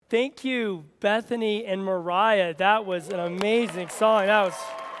Thank you, Bethany and Mariah. That was an amazing song.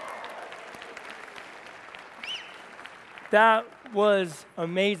 That was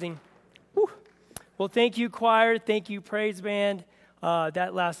amazing. Whew. Well, thank you, choir. Thank you, praise band.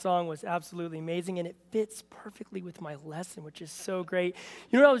 That last song was absolutely amazing, and it fits perfectly with my lesson, which is so great.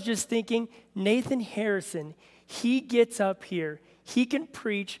 You know what I was just thinking? Nathan Harrison, he gets up here. He can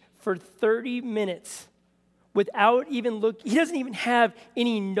preach for 30 minutes without even he doesn't even have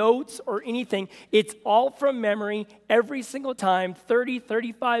any notes or anything. It's all from memory every single time, 30,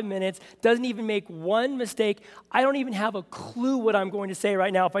 35 minutes, doesn't even make one mistake. I don't even have a clue what I'm going to say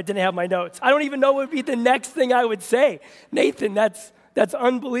right now if I didn't have my notes. I don't even know what would be the next thing I would say. Nathan, that's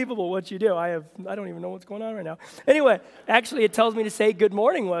unbelievable what you do. I don't even know what's going on right now. Anyway, actually it tells me to say good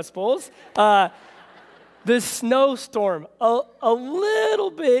morning, West Bulls. The snowstorm, a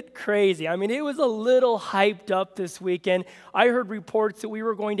little bit crazy. I mean, it was a little hyped up this weekend. I heard reports that we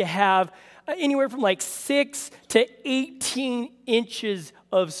were going to have anywhere from like 6 to 18 inches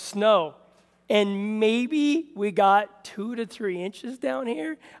of snow. And maybe we got 2 to 3 inches down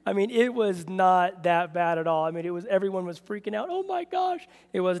here. I mean, it was not that bad at all. I mean, everyone was freaking out. Oh my gosh,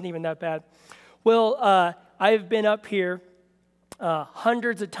 it wasn't even that bad. Well, I've been up here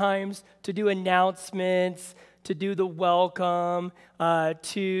hundreds of times to do announcements, to do the welcome,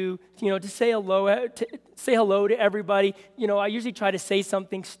 to say hello to everybody. You know, I usually try to say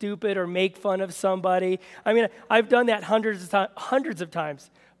something stupid or make fun of somebody. I mean, I've done that hundreds of times,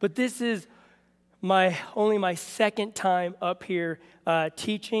 but this is only my second time up here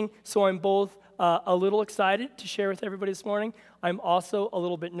teaching, so I'm both a little excited to share with everybody this morning. I'm also a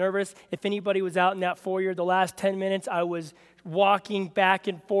little bit nervous. If anybody was out in that foyer the last 10 minutes, I was walking back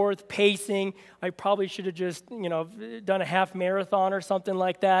and forth, pacing. I probably should have just, done a half marathon or something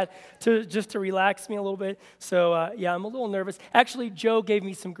like that to relax me a little bit. So, I'm a little nervous. Actually, Joe gave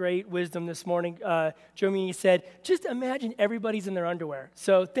me some great wisdom this morning. Joe Meany said, just imagine everybody's in their underwear.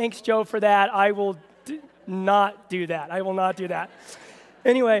 So thanks, Joe, for that. I will not do that. I will not do that.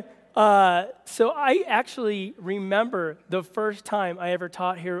 Anyway, so I actually remember the first time I ever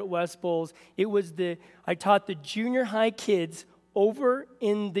taught here at West Bulls. I taught the junior high kids over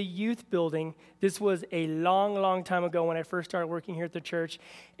in the youth building. This was a long, long time ago when I first started working here at the church.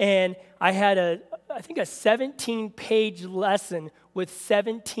 And I had a 17-page lesson with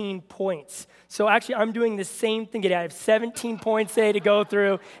 17 points. So actually, I'm doing the same thing today. I have 17 points today to go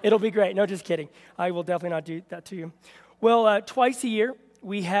through. It'll be great. No, just kidding. I will definitely not do that to you. Well, twice a year,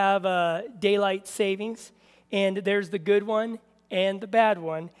 we have daylight savings, and there's the good one and the bad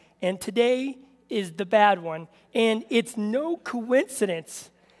one. And today is the bad one. And it's no coincidence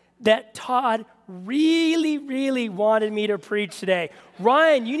that Todd really, really wanted me to preach today.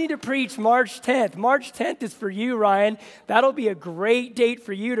 Ryan, you need to preach March 10th. March 10th is for you, Ryan. That'll be a great date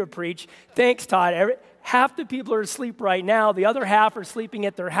for you to preach. Thanks, Todd. Half the people are asleep right now. The other half are sleeping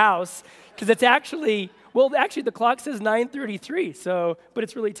at their house because it's actually the clock says 9:33, but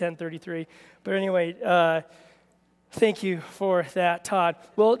it's really 10:33. But anyway, thank you for that, Todd.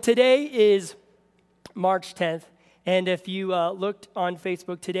 Well, today is March 10th, and if you looked on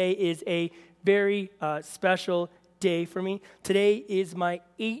Facebook, today is a very special day for me. Today is my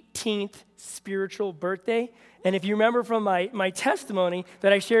 18th spiritual birthday, and if you remember from my testimony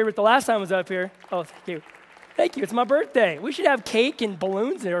that I shared with the last time I was up here, oh, thank you. Thank you. It's my birthday. We should have cake and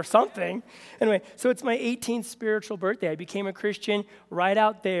balloons or something. Anyway, so it's my 18th spiritual birthday. I became a Christian right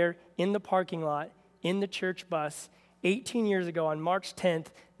out there in the parking lot, in the church bus, 18 years ago on March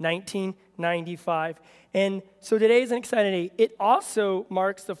 10th, 1995. And so today is an exciting day. It also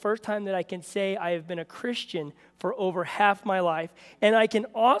marks the first time that I can say I have been a Christian for over half my life. And I can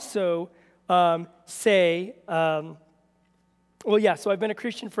also say... so I've been a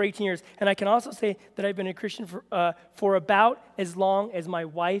Christian for 18 years, and I can also say that I've been a Christian for about as long as my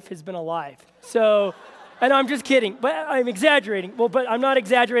wife has been alive. So, and I'm just kidding, but I'm exaggerating. Well, but I'm not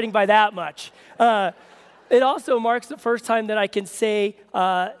exaggerating by that much. It also marks the first time that I can say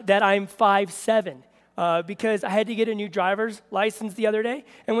that I'm 5'7", because I had to get a new driver's license the other day,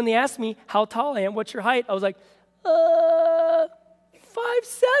 and when they asked me how tall I am, what's your height, I was like,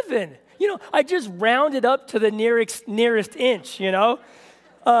 5'7". I just rounded up to the nearest inch,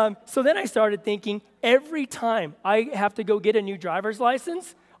 So then I started thinking, every time I have to go get a new driver's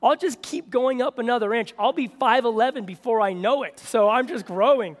license, I'll just keep going up another inch. I'll be 5'11" before I know it. So I'm just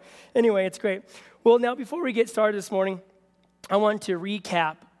growing. Anyway, it's great. Well, now before we get started this morning, I want to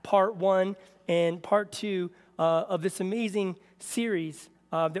recap part 1 and part 2 of this amazing series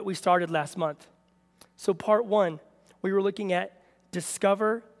that we started last month. So part 1, we were looking at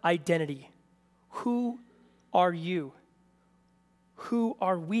discover identity. Who are you? who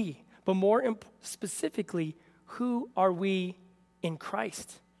are we? But more specifically, who are we in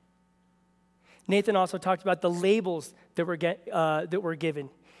Christ? Nathan also talked about the labels that were given.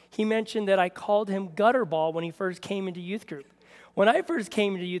 He mentioned that I called him Gutterball when he first came into youth group. When I first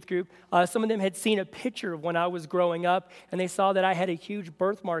came into youth group, some of them had seen a picture of when I was growing up, and they saw that I had a huge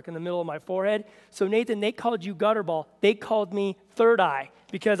birthmark in the middle of my forehead. So Nathan, they called you Gutterball. They called me Third Eye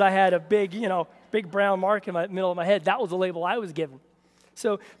because I had a big brown mark in the middle of my head. That was the label I was given.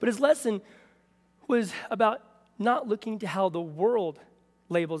 But his lesson was about not looking to how the world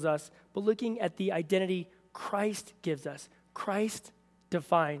labels us, but looking at the identity Christ gives us. Christ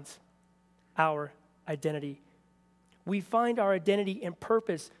defines our identity. We find our identity and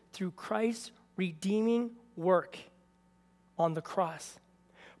purpose through Christ's redeeming work on the cross.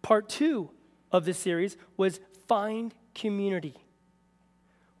 Part 2 of this series was Find Community.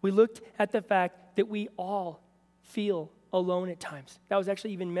 We looked at the fact that we all feel alone at times. That was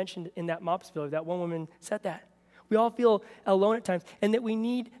actually even mentioned in that MOPS video. That one woman said that. We all feel alone at times, and that we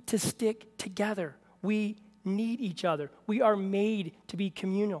need to stick together. We need each other. We are made to be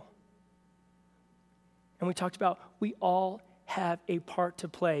communal. And we talked about we all have a part to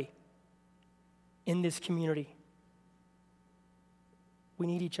play in this community. We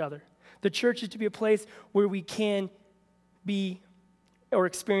need each other. The church is to be a place where we can be or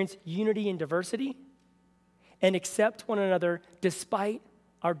experience unity and diversity and accept one another despite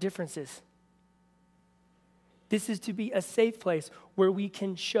our differences. This is to be a safe place where we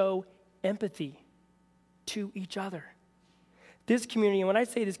can show empathy to each other. This community, and when I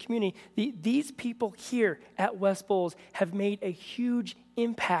say this community, these people here at West Bowles have made a huge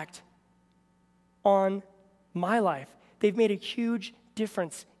impact on my life. They've made a huge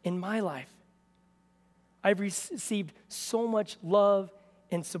difference in my life. I've received so much love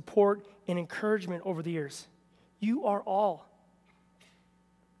and support and encouragement over the years. You are all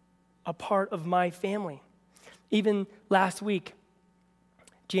a part of my family. Even last week,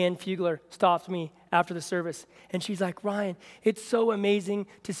 Jan Fugler stopped me after the service, and she's like, Ryan, it's so amazing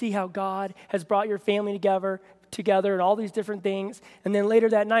to see how God has brought your family together and all these different things. And then later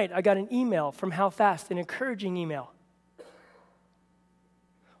that night, I got an email from How Fast, an encouraging email.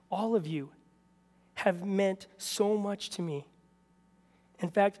 All of you have meant so much to me. In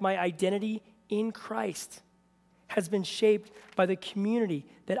fact, my identity in Christ has been shaped by the community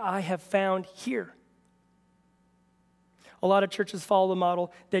that I have found here. A lot of churches follow the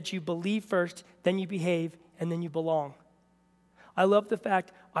model that you believe first, then you behave, and then you belong. I love the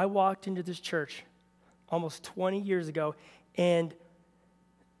fact I walked into this church almost 20 years ago, and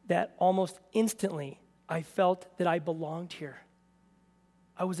that almost instantly I felt that I belonged here.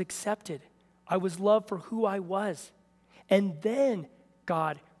 I was accepted. I was loved for who I was. And then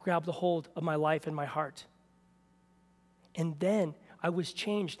God grabbed a hold of my life and my heart. And then I was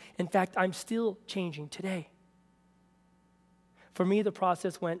changed. In fact, I'm still changing today. For me, the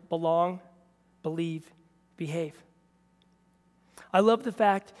process went belong, believe, behave. I love the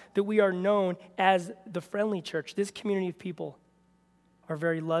fact that we are known as the friendly church. This community of people are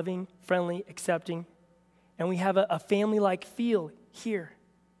very loving, friendly, accepting, and we have a family-like feel here.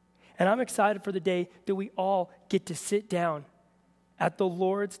 And I'm excited for the day that we all get to sit down at the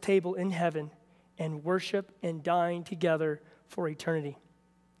Lord's table in heaven and worship and dine together for eternity.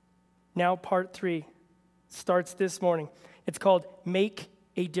 Now, part 3 starts this morning. It's called Make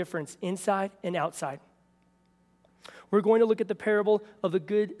a Difference, Inside and Outside. We're going to look at the parable of the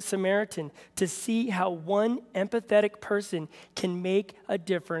Good Samaritan to see how one empathetic person can make a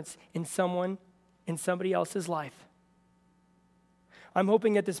difference in somebody else's life. I'm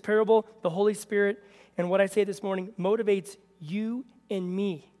hoping that this parable, the Holy Spirit, and what I say this morning motivates you and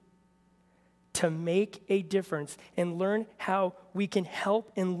me to make a difference and learn how we can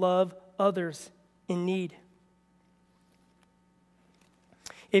help and love others in need.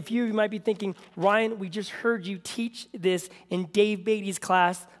 If you might be thinking, Ryan, we just heard you teach this in Dave Beatty's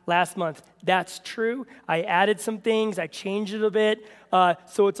class last month. That's true. I added some things. I changed it a bit.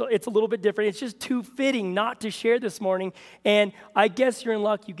 So it's a little bit different. It's just too fitting not to share this morning. And I guess you're in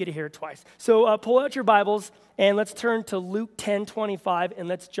luck. You get to hear it twice. So pull out your Bibles and let's turn to Luke 10:25 and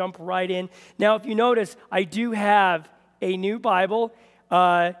let's jump right in. Now, if you notice, I do have a new Bible.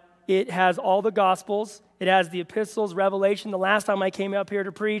 It has all the Gospels. It has the epistles, Revelation. The last time I came up here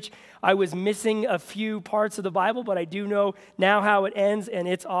to preach, I was missing a few parts of the Bible, but I do know now how it ends, and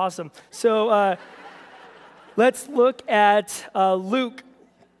it's awesome. So let's look at Luke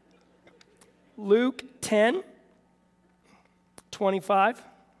 10:25.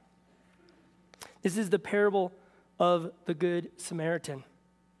 This is the parable of the Good Samaritan.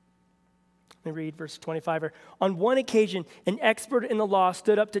 Let me read verse 25 here. On one occasion, an expert in the law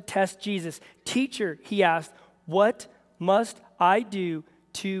stood up to test Jesus. Teacher, he asked, what must I do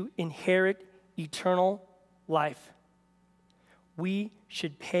to inherit eternal life? We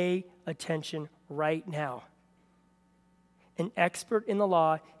should pay attention right now. An expert in the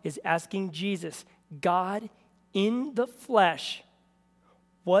law is asking Jesus, God in the flesh,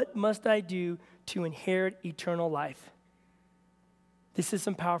 what must I do to inherit eternal life? This is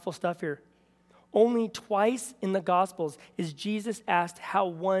some powerful stuff here. Only twice in the Gospels is Jesus asked how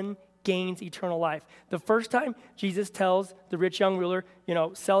one gains eternal life. The first time, Jesus tells the rich young ruler,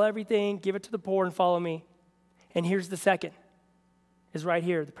 sell everything, give it to the poor, and follow me. And here's the second, is right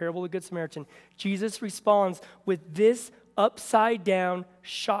here, the parable of the Good Samaritan. Jesus responds with this upside-down,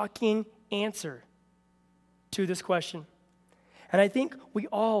 shocking answer to this question. And I think we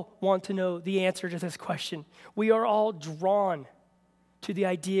all want to know the answer to this question. We are all drawn to the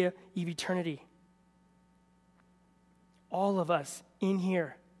idea of eternity. All of us in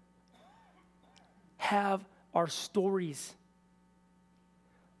here have our stories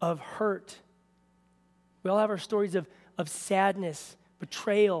of hurt. We all have our stories of sadness,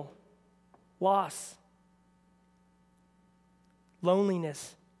 betrayal, loss,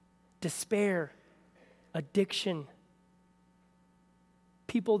 loneliness, despair, addiction,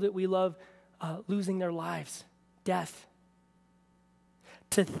 people that we love losing their lives, death.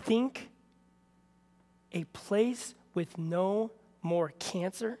 To think a place with no more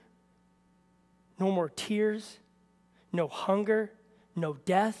cancer, no more tears, no hunger, no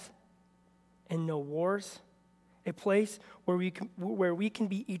death, and no wars, a place where we can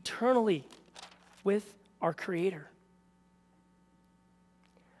be eternally with our Creator.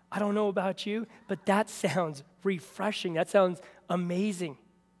 I don't know about you, but that sounds refreshing. That sounds amazing.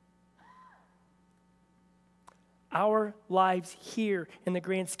 Our lives here in the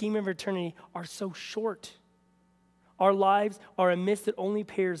grand scheme of eternity are so short. Our lives are a mist that only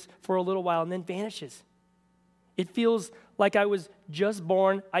appears for a little while and then vanishes. It feels like I was just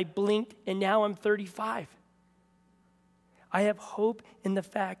born, I blinked, and now I'm 35. I have hope in the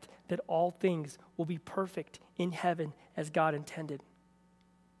fact that all things will be perfect in heaven as God intended.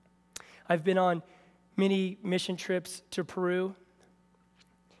 I've been on many mission trips to Peru,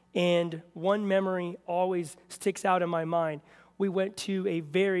 and one memory always sticks out in my mind. We went to a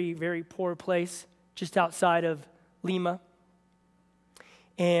very, very poor place just outside of Lima,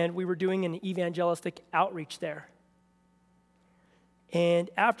 and we were doing an evangelistic outreach there. And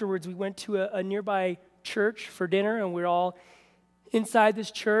afterwards, we went to a nearby church for dinner, and we were all inside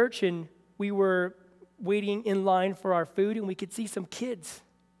this church, and we were waiting in line for our food, and we could see some kids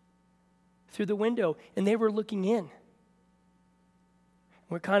through the window, and they were looking in.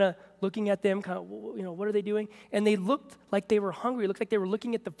 We're kind of looking at them, what are they doing? And they looked like they were hungry. It looked like they were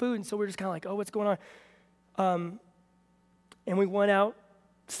looking at the food, and so we're just kind of like, oh, what's going on? And we went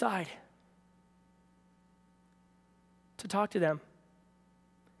outside to talk to them.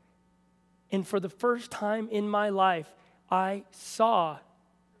 And for the first time in my life, I saw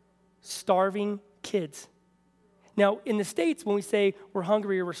starving kids. Now, in the States, when we say we're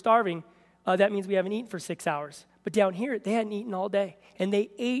hungry or we're starving, that means we haven't eaten for 6 hours. But down here, they hadn't eaten all day. And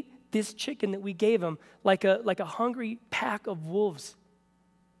they ate this chicken that we gave them like a hungry pack of wolves.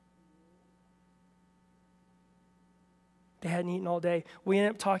 They hadn't eaten all day. We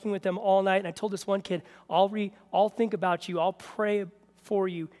ended up talking with them all night, and I told this one kid, I'll think about you, I'll pray for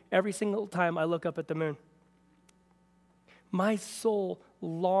you every single time I look up at the moon. My soul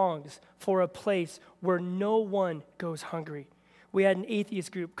longs for a place where no one goes hungry. We had an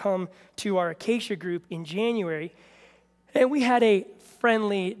atheist group come to our Acacia group in January, and we had a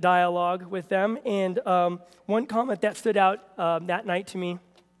friendly dialogue with them. And one comment that stood out that night to me,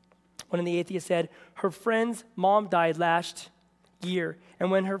 one of the atheists said, her friend's mom died last year. And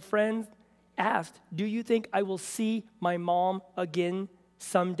when her friend asked, do you think I will see my mom again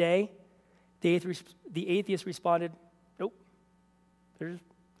someday? The atheist responded, nope, there's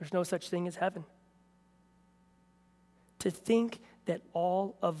no such thing as heaven. To think that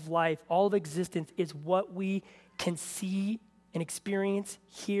all of life, all of existence is what we can see and experience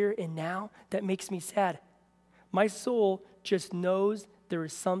here and now, that makes me sad. My soul just knows there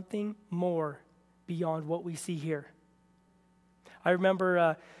is something more beyond what we see here. I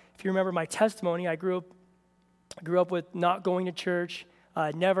remember, if you remember my testimony, I grew up with not going to church,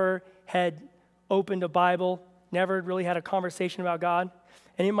 never had opened a Bible, never really had a conversation about God.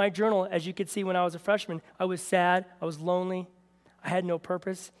 And in my journal, as you could see when I was a freshman, I was sad, I was lonely, I had no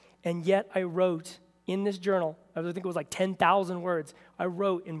purpose, and yet I wrote in this journal, I think it was like 10,000 words, I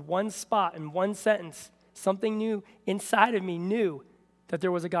wrote in one spot, in one sentence, something new inside of me knew that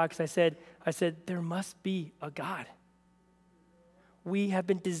there was a God because I said, there must be a God. We have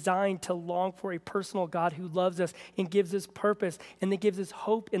been designed to long for a personal God who loves us and gives us purpose and that gives us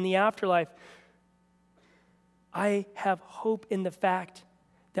hope in the afterlife. I have hope in the fact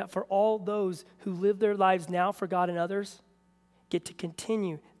that for all those who live their lives now for God and others, get to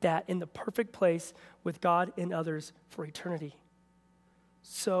continue that in the perfect place with God and others for eternity.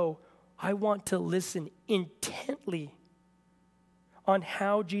 So I want to listen intently on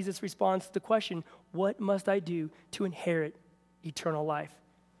how Jesus responds to the question, what must I do to inherit eternal life?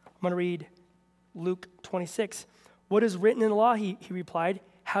 I'm going to read Luke 26. What is written in the law? He replied,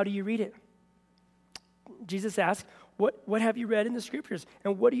 how do you read it? Jesus asked, what have you read in the scriptures?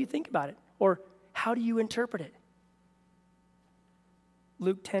 And what do you think about it? Or how do you interpret it?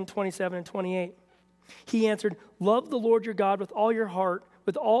 Luke 10:27 and 28. He answered, love the Lord your God with all your heart,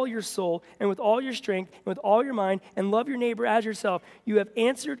 with all your soul, and with all your strength, and with all your mind, and love your neighbor as yourself. You have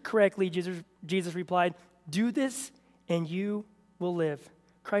answered correctly, Jesus replied. Do this, and you will live.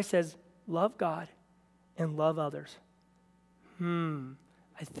 Christ says, love God and love others.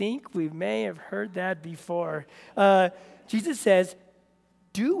 I think we may have heard that before. Jesus says,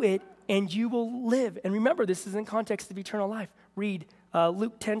 do it, and you will live. And remember, this is in context of eternal life. Read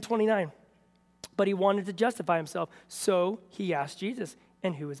Luke 10:29. But he wanted to justify himself, so he asked Jesus,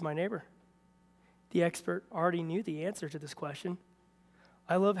 and who is my neighbor? The expert already knew the answer to this question.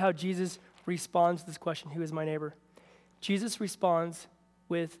 I love how Jesus responds to this question, who is my neighbor? Jesus responds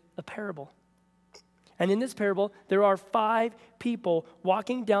with a parable. And in this parable, there are 5 people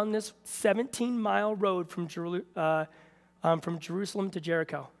walking down this 17-mile road from Jerusalem to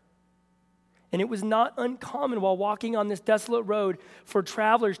Jericho. And it was not uncommon while walking on this desolate road for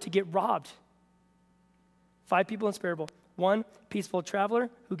travelers to get robbed. 5 people in this parable. 1, peaceful traveler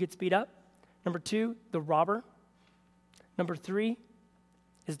who gets beat up. Number 2, the robber. Number 3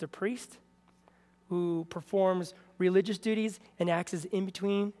 is the priest who performs religious duties and acts as in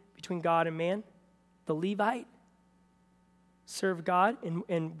between God and man. The Levite served God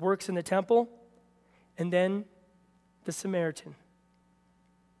and works in the temple. And then the Samaritan.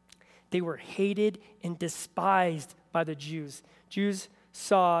 They were hated and despised by the Jews. Jews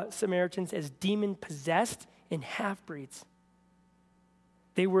saw Samaritans as demon-possessed and half-breeds.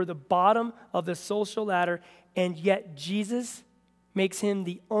 They were the bottom of the social ladder, and yet Jesus makes him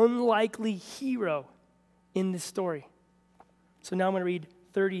the unlikely hero in this story. So now I'm going to read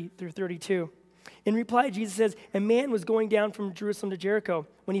 30 through 32. In reply, Jesus says, a man was going down from Jerusalem to Jericho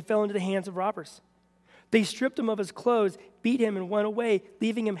when he fell into the hands of robbers. They stripped him of his clothes, beat him, and went away,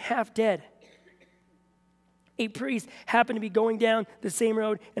 leaving him half dead. A priest happened to be going down the same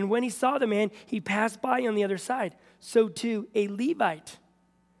road, and when he saw the man, he passed by on the other side. So too, a Levite,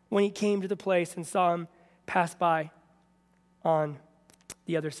 when he came to the place and saw him, passed by on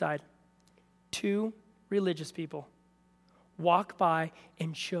the other side. 2 religious people walk by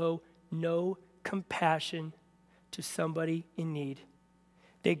and show no compassion to somebody in need.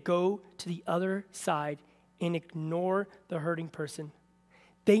 They go to the other side and ignore the hurting person.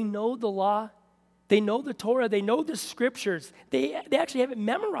 They know the law. They know the Torah. They know the scriptures. They actually have it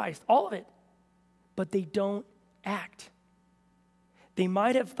memorized, all of it. But they don't act. They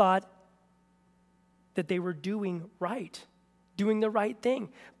might have thought that they were doing right, doing the right thing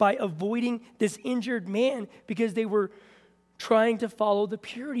by avoiding this injured man because they were trying to follow the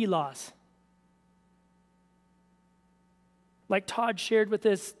purity laws. Like Todd shared with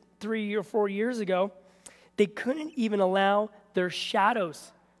us 3 or 4 years ago, they couldn't even allow their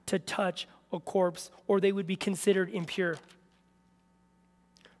shadows to touch a corpse or they would be considered impure.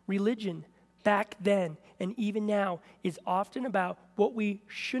 Religion back then and even now is often about what we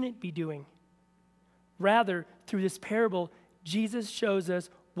shouldn't be doing. Rather, through this parable, Jesus shows us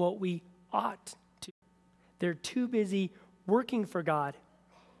what we ought to. They're too busy working for God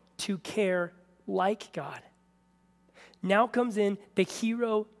to care like God. Now comes in the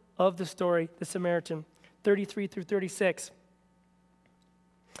hero of the story, the Samaritan, 33 through 36.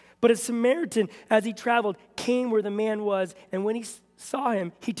 But a Samaritan, as he traveled, came where the man was, and when he saw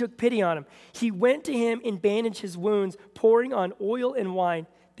him, he took pity on him. He went to him and bandaged his wounds, pouring on oil and wine.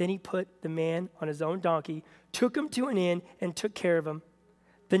 Then he put the man on his own donkey, took him to an inn, and took care of him.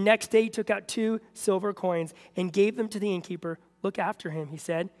 The next day he took out 2 silver coins and gave them to the innkeeper. Look after him, he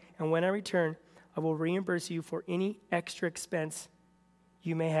said, and when I return, I will reimburse you for any extra expense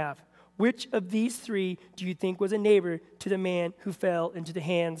you may have. Which of these 3 do you think was a neighbor to the man who fell into the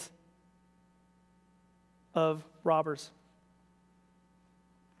hands of robbers?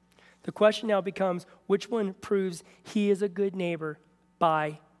 The question now becomes, which one proves he is a good neighbor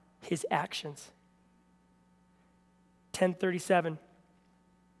by his actions? 10:37.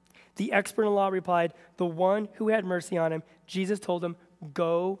 The expert in law replied, the one who had mercy on him. Jesus told him,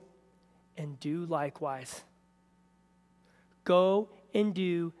 go and do likewise. Go and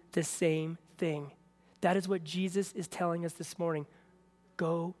do the same thing. That is what Jesus is telling us this morning.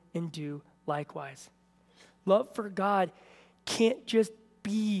 Go and do likewise. Love for God can't just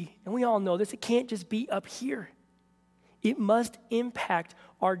be, and we all know this, it can't just be up here. It must impact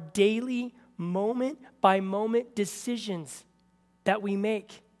our daily, moment-by-moment decisions that we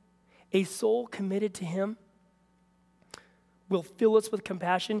make. A soul committed to him will fill us with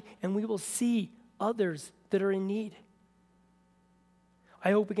compassion, and we will see others that are in need.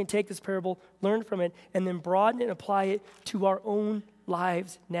 I hope we can take this parable, learn from it, and then broaden and apply it to our own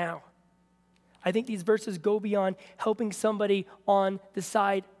lives now. I think these verses go beyond helping somebody on the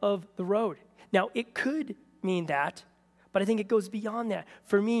side of the road. Now, it could mean that, but I think it goes beyond that.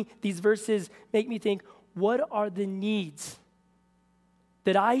 For me, these verses make me think, what are the needs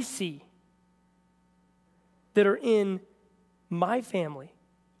that I see that are in my family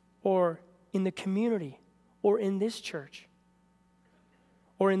or in the community or in this church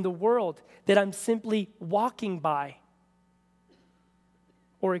or in the world that I'm simply walking by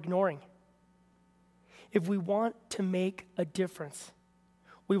or ignoring? If we want to make a difference,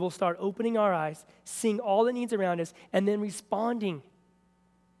 we will start opening our eyes, seeing all the needs around us, and then responding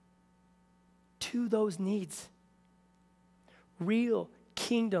to those needs. Real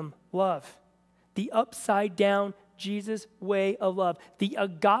kingdom love, the upside down Jesus way of love, the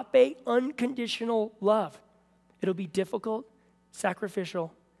agape unconditional love. It'll be difficult, sacrificial,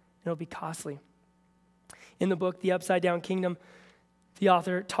 and it'll be costly. In the book, The Upside Down Kingdom, the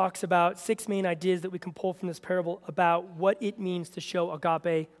author talks about 6 main ideas that we can pull from this parable about what it means to show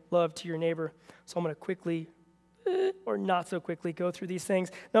agape love to your neighbor. So I'm going to quickly, or not so quickly, go through these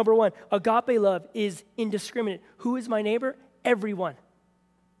things. Number 1, agape love is indiscriminate. Who is my neighbor? Everyone.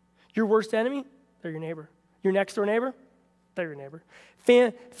 Your worst enemy? They're your neighbor. Your next door neighbor? They're your neighbor.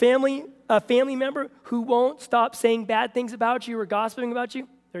 A family member who won't stop saying bad things about you or gossiping about you?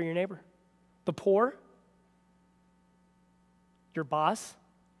 They're your neighbor. The poor? Your boss,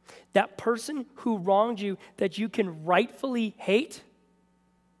 that person who wronged you that you can rightfully hate,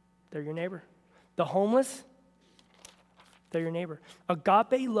 they're your neighbor. The homeless, they're your neighbor.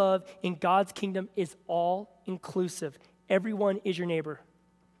 Agape love in God's kingdom is all inclusive. Everyone is your neighbor.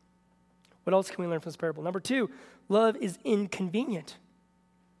 What else can we learn from this parable? Number 2, love is inconvenient.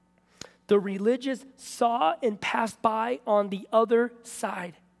 The religious saw and passed by on the other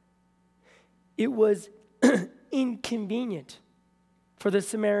side. It was inconvenient for the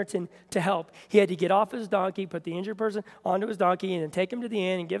Samaritan to help. He had to get off his donkey, put the injured person onto his donkey, and then take him to the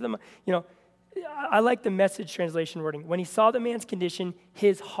inn and give them, I like the Message translation wording. When he saw the man's condition,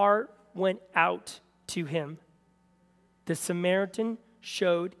 his heart went out to him. The Samaritan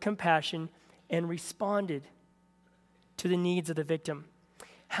showed compassion and responded to the needs of the victim.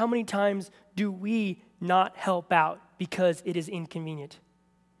 How many times do we not help out because it is inconvenient?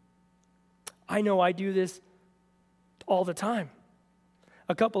 I know I do this all the time.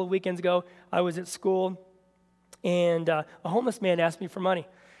 A couple of weekends ago, I was at school, and a homeless man asked me for money.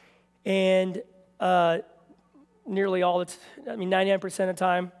 And nearly all, 99% of the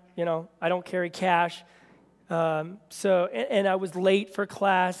time, I don't carry cash. And I was late for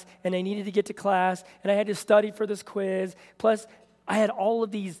class, and I needed to get to class, and I had to study for this quiz. Plus, I had all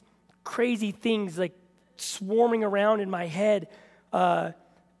of these crazy things like swarming around in my head. I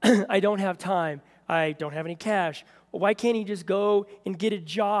don't have time. I don't have any cash. Why can't he just go and get a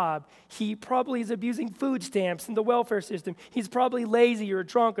job? He probably is abusing food stamps and the welfare system. He's probably lazy or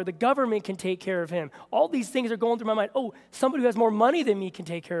drunk, or the government can take care of him. All these things are going through my mind. Oh, somebody who has more money than me can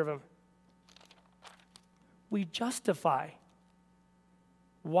take care of him. We justify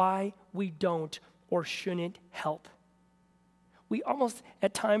why we don't or shouldn't help. We almost,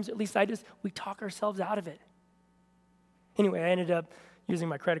 at times, at least we talk ourselves out of it. Anyway, I ended up using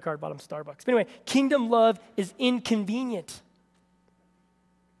my credit card, bought him Starbucks. But anyway, kingdom love is inconvenient.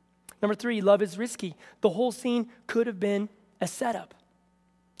 Number 3, love is risky. The whole scene could have been a setup.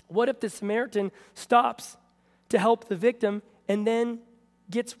 What if the Samaritan stops to help the victim and then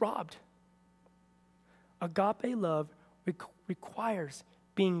gets robbed? Agape love requires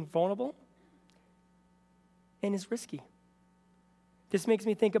being vulnerable and is risky. This makes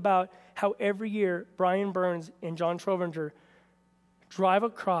me think about how every year Brian Burns and John Trovinger drive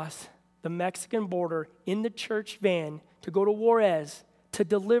across the Mexican border in the church van to go to Juarez to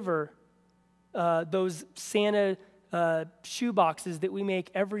deliver those Santa shoe boxes that we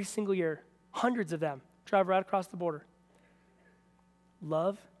make every single year. Hundreds of them drive right across the border.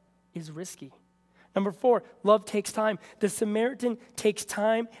 Love is risky. Number 4, love takes time. The Samaritan takes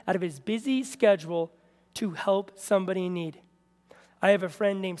time out of his busy schedule to help somebody in need. I have a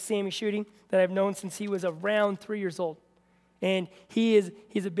friend named Sammy Shooting that I've known since he was around 3 years old. And he's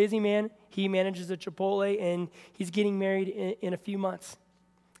a busy man. He manages a Chipotle, and he's getting married in a few months.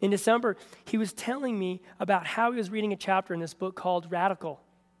 In December, he was telling me about how he was reading a chapter in this book called Radical,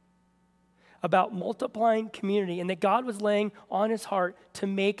 about multiplying community, and that God was laying on his heart to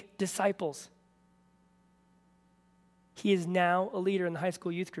make disciples. He is now a leader in the high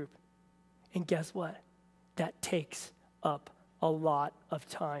school youth group. And guess what? That takes up a lot of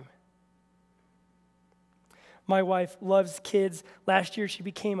time. My wife loves kids. Last year, she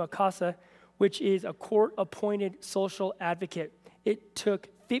became a CASA, which is a court-appointed social advocate. It took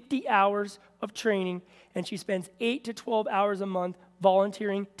 50 hours of training, and she spends 8 to 12 hours a month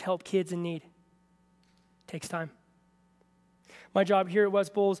volunteering to help kids in need. Takes time. My job here at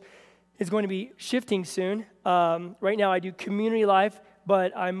West Bowles is going to be shifting soon. Right now, I do community life,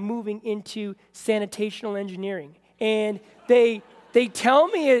 but I'm moving into sanitational engineering. And they tell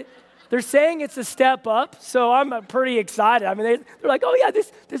me they're saying it's a step up, so I'm pretty excited. I mean, they're like, oh yeah,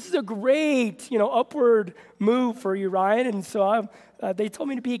 this is a great, upward move for you, Ryan. And so they told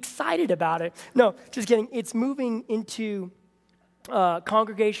me to be excited about it. No, just kidding. It's moving into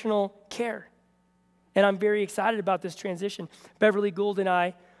congregational care. And I'm very excited about this transition. Beverly Gould and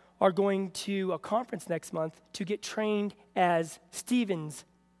I are going to a conference next month to get trained as Stephen's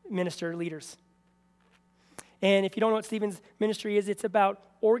minister leaders. And if you don't know what Stephen's ministry is, it's about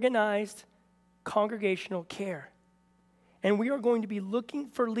organized congregational care. And we are going to be looking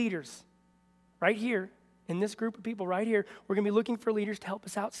for leaders right here, in this group of people right here. We're going to be looking for leaders to help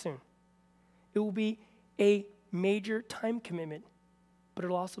us out soon. It will be a major time commitment, but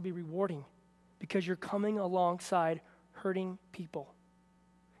it'll also be rewarding because you're coming alongside hurting people.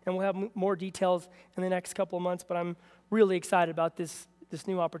 And we'll have more details in the next couple of months, but I'm really excited about this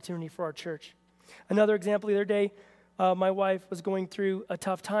new opportunity for our church. Another example, the other day, my wife was going through a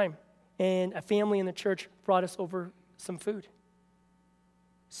tough time, and a family in the church brought us over some food.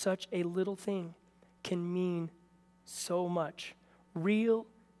 Such a little thing can mean so much. Real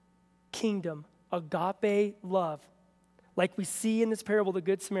kingdom, agape love, like we see in this parable, the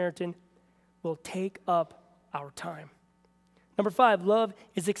Good Samaritan, will take up our time. Number 5, love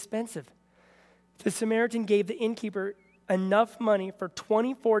is expensive. The Samaritan gave the innkeeper enough money for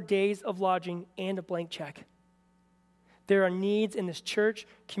 24 days of lodging and a blank check. There are needs in this church,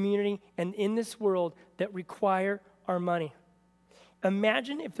 community, and in this world that require our money.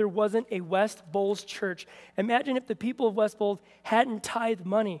 Imagine if there wasn't a West Bowles church. Imagine if the people of West Bowles hadn't tithed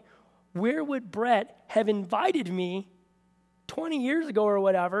money. Where would Brett have invited me 20 years ago or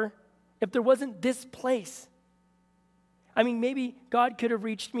whatever if there wasn't this place? I mean, maybe God could have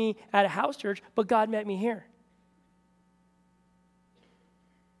reached me at a house church, but God met me here.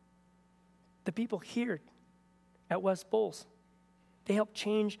 The people here at West Bowles, they helped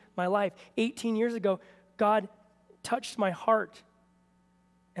change my life. 18 years ago, God touched my heart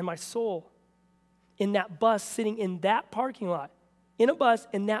and my soul in that bus sitting in that parking lot, in a bus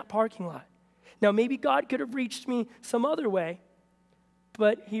in that parking lot. Now, maybe God could have reached me some other way,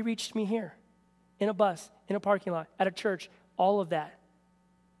 but he reached me here in a bus, in a parking lot, at a church. All of that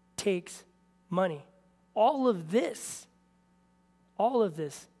takes money. All of this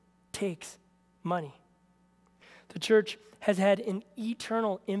takes money. The church has had an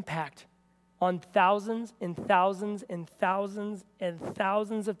eternal impact on thousands and thousands and thousands and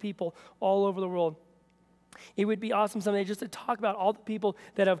thousands of people all over the world. It would be awesome someday just to talk about all the people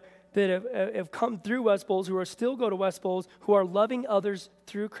that have come through West Bowles, who are still go to West Bowles, who are loving others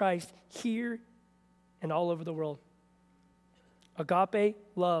through Christ here and all over the world. Agape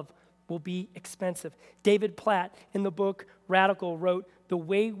love will be expensive. David Platt, in the book Radical, wrote, "The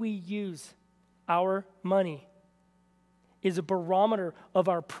way we use our money is a barometer of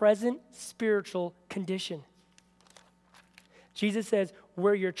our present spiritual condition." Jesus says,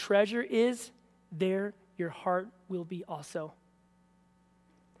 where your treasure is, there your heart will be also.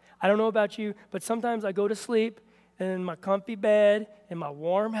 I don't know about you, but sometimes I go to sleep in my comfy bed, in my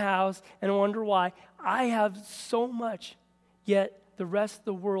warm house, and wonder why I have so much, yet the rest of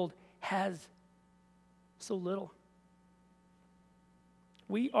the world has so little.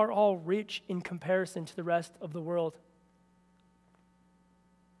 We are all rich in comparison to the rest of the world.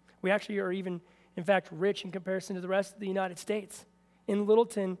 We actually are even, in fact, rich in comparison to the rest of the United States. In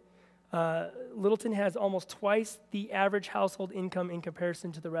Littleton, Littleton has almost twice the average household income in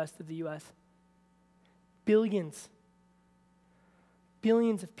comparison to the rest of the U.S. Billions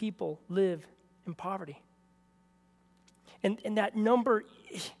of people live in poverty. And that number,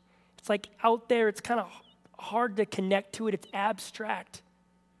 it's It's like out there, it's kind of hard to connect to it. It's abstract.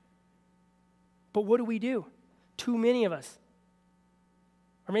 But what do? Too many of us,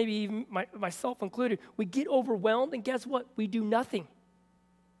 or maybe even myself included, we get overwhelmed, and guess what? We do nothing.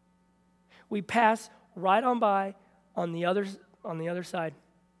 We pass right on by on the other side.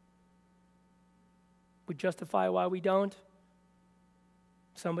 We justify why we don't.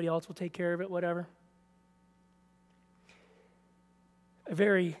 Somebody else will take care of it, whatever. A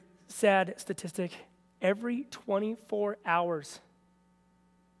very sad statistic. Every 24 hours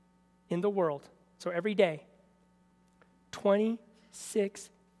in the world, so every day,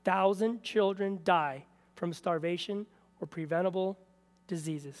 26,000 children die from starvation or preventable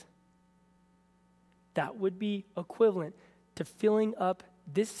diseases. That would be equivalent to filling up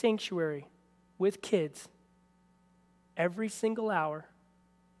this sanctuary with kids every single hour,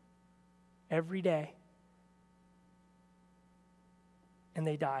 every day, and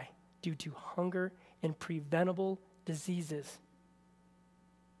they die due to hunger and preventable diseases.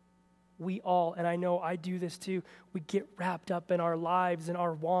 We all, and I know I do this too, we get wrapped up in our lives and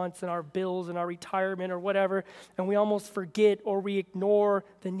our wants and our bills and our retirement or whatever, and we almost forget or we ignore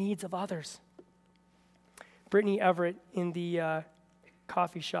the needs of others. Brittany Everett in the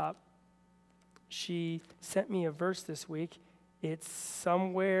coffee shop, she sent me a verse this week. It's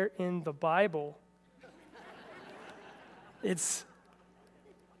somewhere in the Bible.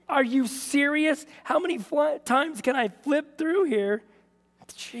 Are you serious? How many times can I flip through here?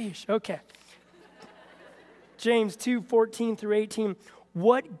 Sheesh, okay. James 2:14 through 18.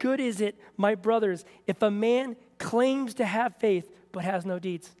 What good is it, my brothers, if a man claims to have faith but has no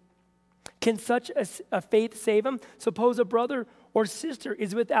deeds? Can such a faith save him? Suppose a brother or sister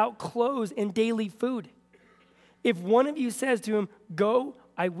is without clothes and daily food. If one of you says to him, "Go,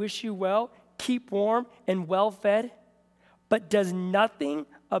 I wish you well, keep warm and well fed," but does nothing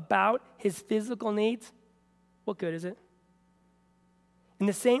about his physical needs, what good is it? In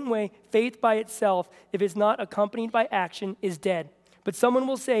the same way, faith by itself, if it's not accompanied by action, is dead. But someone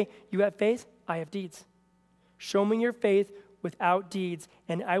will say, "You have faith, I have deeds. Show me your faith without deeds,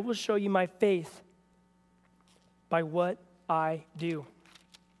 and I will show you my faith by what I do."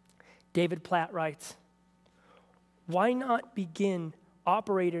 David Platt writes, "Why not begin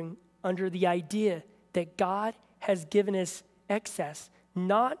operating under the idea that God has given us excess,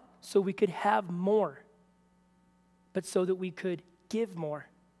 not so we could have more, but so that we could give more?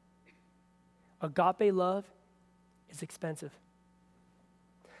 Agape love is expensive."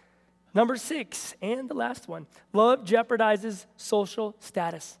 Number 6, and the last one, love jeopardizes social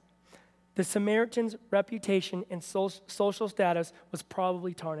status. The Samaritan's reputation and social status was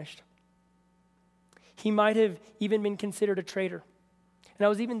probably tarnished. He might have even been considered a traitor. And I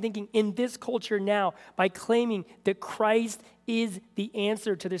was even thinking, in this culture now, by claiming that Christ is the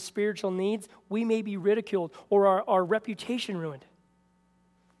answer to their spiritual needs, we may be ridiculed or our reputation ruined.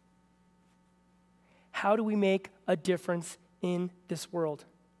 How do we make a difference in this world?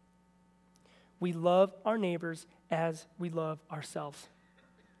 We love our neighbors as we love ourselves.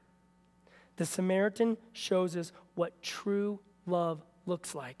 The Samaritan shows us what true love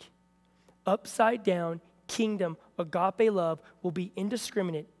looks like. Upside down, kingdom, agape love will be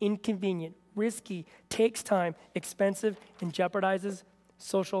indiscriminate, inconvenient, risky, takes time, expensive, and jeopardizes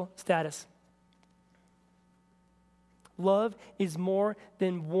social status. Love is more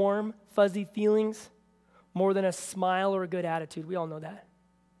than warm, fuzzy feelings, more than a smile or a good attitude. We all know that.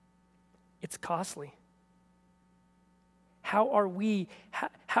 It's costly. How are we,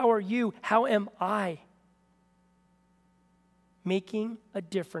 how are you, how am I making a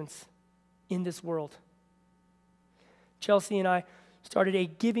difference in this world? Chelsea and I started a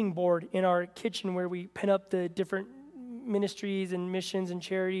giving board in our kitchen where we pin up the different ministries and missions and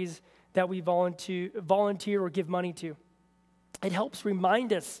charities that we volunteer or give money to. It helps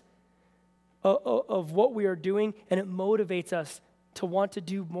remind us of what we are doing, and it motivates us to want to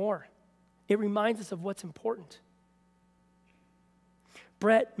do more. It reminds us of what's important.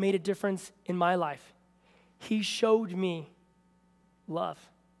 Brett made a difference in my life. He showed me love.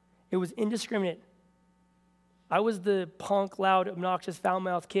 It was indiscriminate. I was the punk, loud, obnoxious,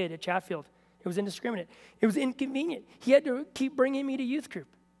 foul-mouthed kid at Chatfield. It was indiscriminate. It was inconvenient. He had to keep bringing me to youth group.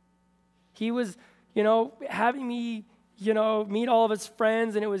 He was, having me, meet all of his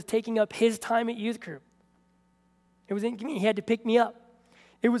friends, and it was taking up his time at youth group. It was inconvenient. He had to pick me up.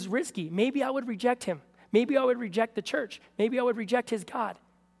 It was risky. Maybe I would reject him. Maybe I would reject the church. Maybe I would reject his God.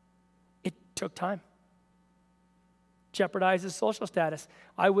 It took time. Jeopardized his social status.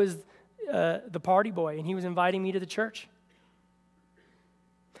 I was the party boy, and he was inviting me to the church.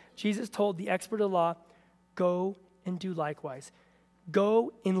 Jesus told the expert of the law, "Go and do likewise."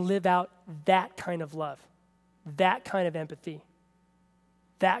 Go and live out that kind of love, that kind of empathy,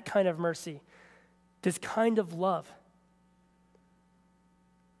 that kind of mercy, this kind of love.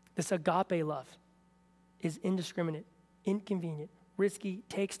 This agape love is indiscriminate, inconvenient, risky,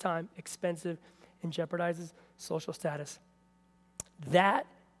 takes time, expensive, and jeopardizes social status. That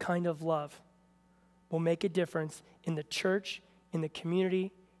kind of love will make a difference in the church, in the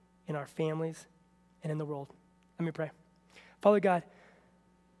community, in our families, and in the world. Let me pray. Father God,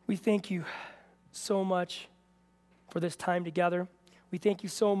 we thank you so much for this time together. We thank you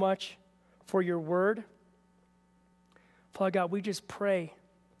so much for your word. Father God, we just pray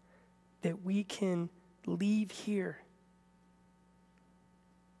that we can leave here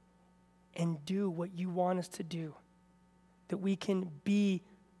and do what you want us to do, that we can be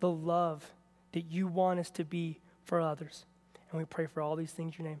the love that you want us to be for others. And we pray for all these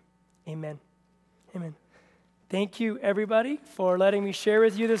things in your name. Amen. Amen. Thank you, everybody, for letting me share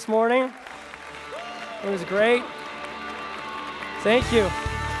with you this morning. It was great. Thank you.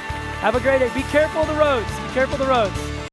 Have a great day. Be careful of the roads. Be careful of the roads.